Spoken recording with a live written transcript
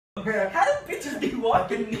How do bitches be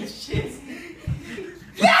walking these shits?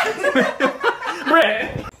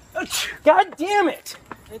 God damn it!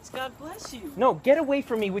 It's God bless you. No, get away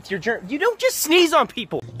from me with your germ. You don't just sneeze on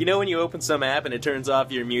people. You know when you open some app and it turns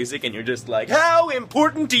off your music and you're just like, how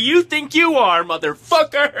important do you think you are,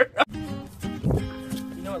 motherfucker?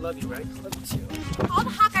 You know I love you, right? I love you too. All the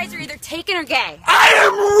hot guys are either taken or gay. I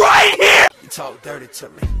am right here! You talk dirty to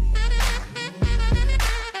me.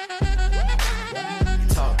 You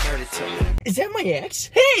talk dirty to me. Is that my ex?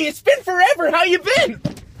 Hey, it's been forever. How you been?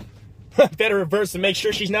 Better reverse and make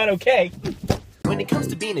sure she's not okay. When it comes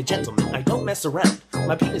to being a gentleman, I don't mess around.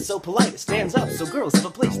 My penis is so polite, it stands up, so girls have a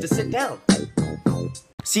place to sit down.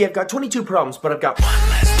 See, I've got 22 problems, but I've got one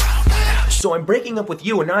less problem. So I'm breaking up with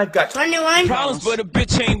you, and now I've got 21 problems, but a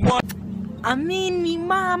bitch ain't one. I'm in me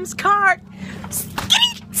mom's cart.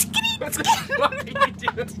 What are you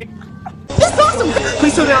doing? This is awesome!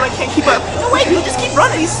 Please slow down, I can't keep up. No way, you'll just keep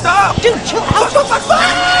running. Stop! Dude, chill out!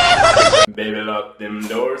 Baby, lock them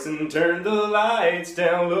doors and turn the lights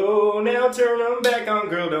down low. Now turn them back on,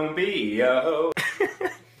 girl, don't be a hoe.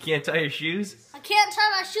 Can't tie your shoes? I can't tie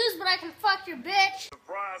my shoes, but I can fuck your bitch.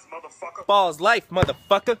 Surprise, motherfucker. Ball's life,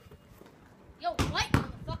 motherfucker. Yo, what,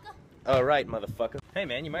 motherfucker? Alright, motherfucker. Hey,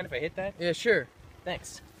 man, you mind if I hit that? Yeah, sure.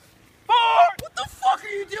 Thanks. What the fuck are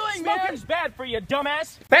you doing, man? Smoking's bad for you,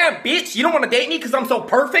 dumbass. Bam, bitch, you don't want to date me because I'm so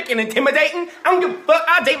perfect and intimidating? I don't give a fuck,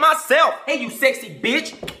 I date myself. Hey, you sexy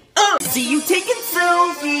bitch. See you taking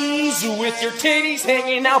selfies with your titties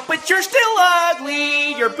hanging out, but you're still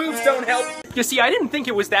ugly. Your boobs don't help. You see, I didn't think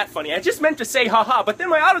it was that funny. I just meant to say haha, but then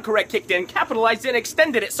my autocorrect kicked in, capitalized it, and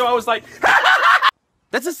extended it, so I was like,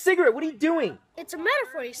 That's a cigarette. What are you doing? It's a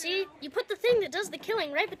metaphor, you see? You put the thing that does the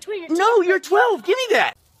killing right between your teeth. No, you're 12. Give me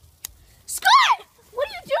that. Scott! What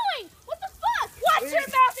are you doing? What the fuck? Watch your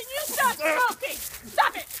mouth and you stop smoking!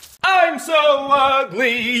 Stop it! I'm so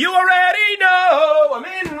ugly, you already know. I'm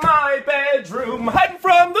in my bedroom, hiding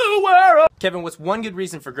from the world. Kevin, what's one good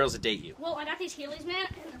reason for girls to date you? Well, I got these Heelys, man,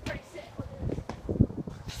 and they're pretty sick.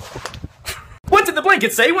 What did the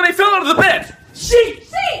blanket say when I fell out of the bed? Sheet!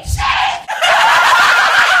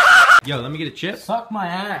 Yo, let me get a chip. Suck my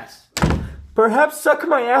ass. Perhaps suck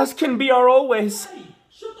my ass can be our always. Hey,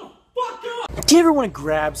 shut the fuck up! Do you ever want to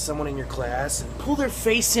grab someone in your class and pull their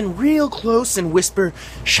face in real close and whisper,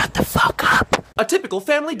 shut the fuck up? A typical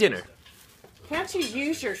family dinner. Can't you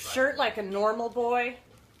use your shirt like a normal boy?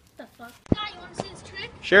 What the fuck? Scott, you wanna see this trick?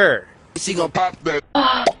 Sure. She gon' pop that.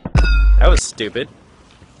 That was stupid.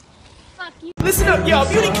 Fuck you. Listen up, y'all.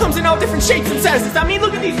 Beauty comes in all different shapes and sizes. I mean,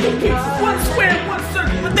 look at these two pieces. One square, one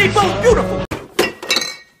circle, but they both beautiful.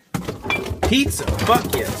 Pizza?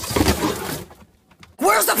 Fuck yes.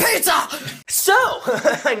 Where's the pizza? So,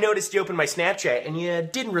 I noticed you opened my Snapchat and you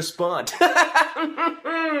didn't respond.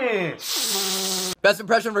 Best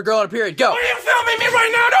impression of a girl in a period, go! Are you filming me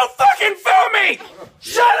right now? Don't fucking film me!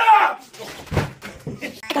 Shut up!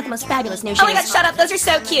 I got the most fabulous new shoes. Oh my god, shut up, those are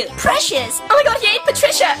so cute. Precious! Oh my god, yay,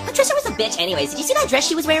 Patricia! Patricia was a bitch anyways. Did you see that dress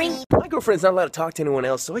she was wearing? My girlfriend's not allowed to talk to anyone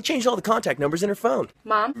else, so I changed all the contact numbers in her phone.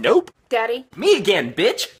 Mom? Nope. Daddy? Me again,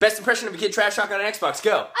 bitch! Best impression of a kid trash talking on an Xbox,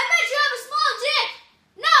 go! I bet you have a small dick!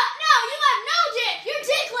 No, you have no dick! You're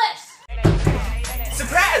dickless!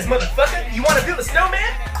 Surprise, motherfucker! You wanna build a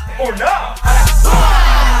snowman? Or not?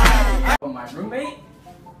 Con my roommate.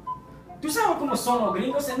 Tú sabes cómo son los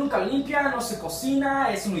gringos, él nunca limpia, no se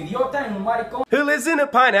cocina, es un idiota, en un maricón. Who lives in a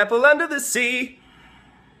pineapple under the sea?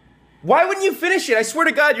 Why wouldn't you finish it? I swear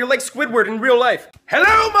to God, you're like Squidward in real life.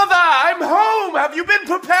 Hello, Mother! I'm home! Have you been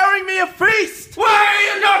preparing me a feast? Why are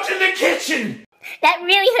you not in the kitchen? That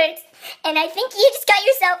really hurts. And I think you just got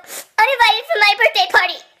yourself uninvited for my birthday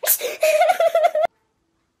party.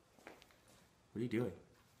 What are you doing?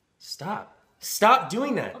 Stop. Stop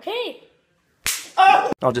doing that. Okay.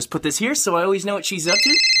 Oh! I'll just put this here so I always know what she's up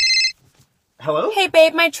to. Hello? Hey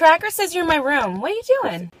babe, my tracker says you're in my room. What are you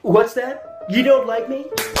doing? What's that? You don't like me?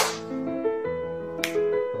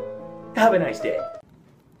 Have a nice day.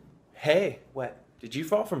 Hey, what? Did you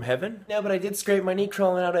fall from heaven? No, but I did scrape my knee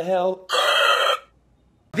crawling out of hell.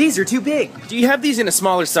 These are too big. Do you have these in a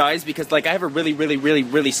smaller size? Because, like, I have a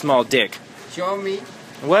really small dick. Show me.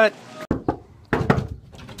 What?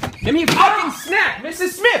 Give me a fucking snack! Mrs.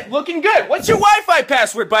 Smith, looking good! What's your Wi-Fi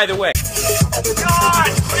password, by the way?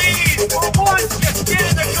 God, please, for once, just get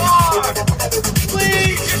in the car!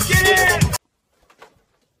 Please, just get in!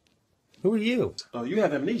 Who are you? Oh, you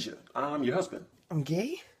have amnesia. I'm your husband. I'm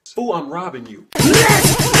gay? Fool, I'm robbing you.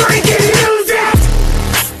 Let's drink and use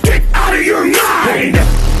it! Get out of your mind!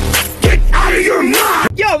 Get out of your mind!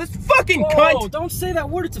 Yo, this fucking Oh, cunt! don't say that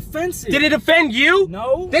word, it's offensive. Did it offend you?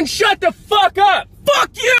 No. Then shut the fuck up!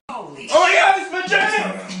 Fuck you! Oh my god, it's my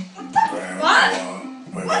jam!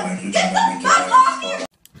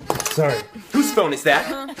 Sorry. Whose phone is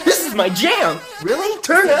that? This is my jam! Really?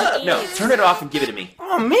 Turn it up! No, turn it off and give it to me.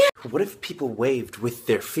 Oh man! What if people waved with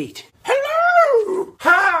their feet? Hello!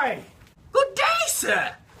 Hi! Good day,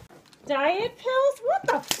 sir! Diet pills? What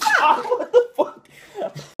the fuck? What the fuck?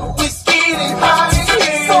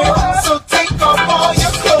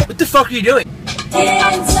 What the fuck are you doing?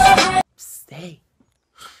 Stay.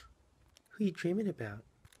 Who are you dreaming about?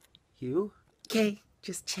 You? Okay,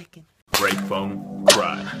 just checking. Break phone,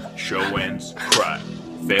 cry. Show ends, cry.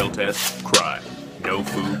 Fail test, cry. No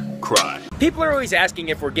food, cry. People are always asking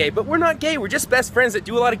if we're gay, but we're not gay. We're just best friends that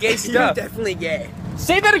do a lot of gay stuff. You're definitely gay.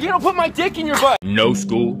 Say that again, I'll put my dick in your butt. No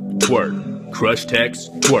school, twerk. Crush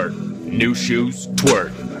text, twerk. New shoes,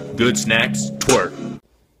 twerk. Good snacks, twerk.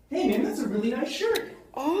 Hey man, that's a really nice shirt.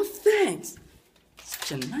 Oh, thanks.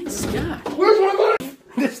 Such a nice guy. Where's my money?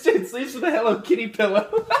 This dude sleeps with a Hello Kitty pillow.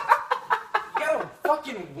 Got a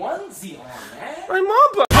fucking onesie on, man. My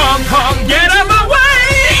mom. Hong Kong, get out of my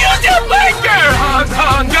way! You do biker! Hong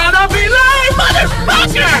Kong, gonna be late,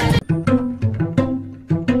 motherfucker!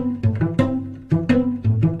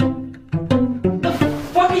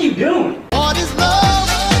 What are you doing? What is love?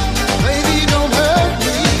 Baby, don't hurt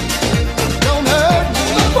me. Don't hurt me.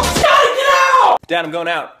 Scotty, get out! Dad, I'm going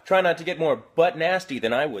out. Try not to get more butt nasty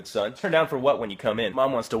than I would, son. Turn down for what when you come in?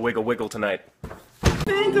 Mom wants to wiggle tonight.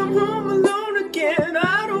 Think I'm home alone again.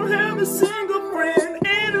 I don't have a single friend.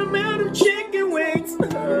 And I'm out of chicken wings.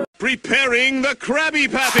 Preparing the Krabby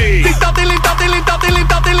Patty.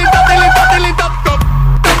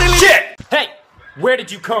 Shit! Hey! Where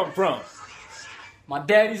did you come from? My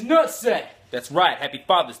daddy's nutsack. That's right, happy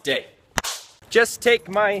Father's Day. Just take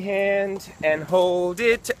my hand and hold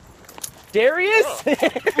it. Darius?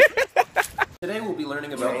 Today we'll be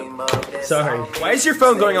learning about... Sorry. Why is your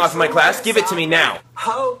phone going off in my class? Give it to me now.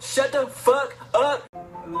 Ho, shut the fuck up.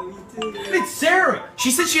 It's Sarah!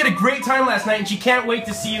 She said she had a great time last night and she can't wait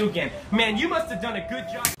to see you again. Man, you must have done a good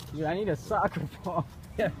job. Dude, I need a soccer ball.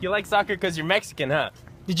 Yeah, you like soccer because you're Mexican, huh?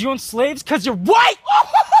 Did you own slaves? Cause you're white!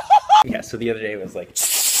 Yeah, so the other day it was like...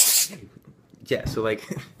 Yeah, so like...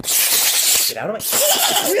 Get out of my...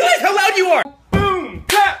 Realize how loud you are! Boom!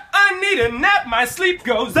 Clap! I need a nap! My sleep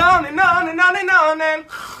goes on and on and on and on and...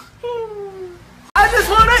 I just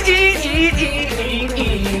wanna eat.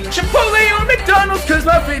 Chipotle or McDonald's cause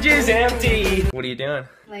my fridge is empty. What are you doing?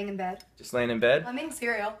 Laying in bed. Just laying in bed? I'm eating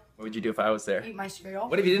cereal. What would you do if I was there? Eat my cereal.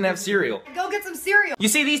 What if you didn't have cereal? Go get some cereal. You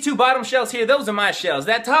see these two bottom shelves here? Those are my shelves.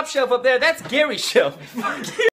 That top shelf up there, that's Gary's shelf.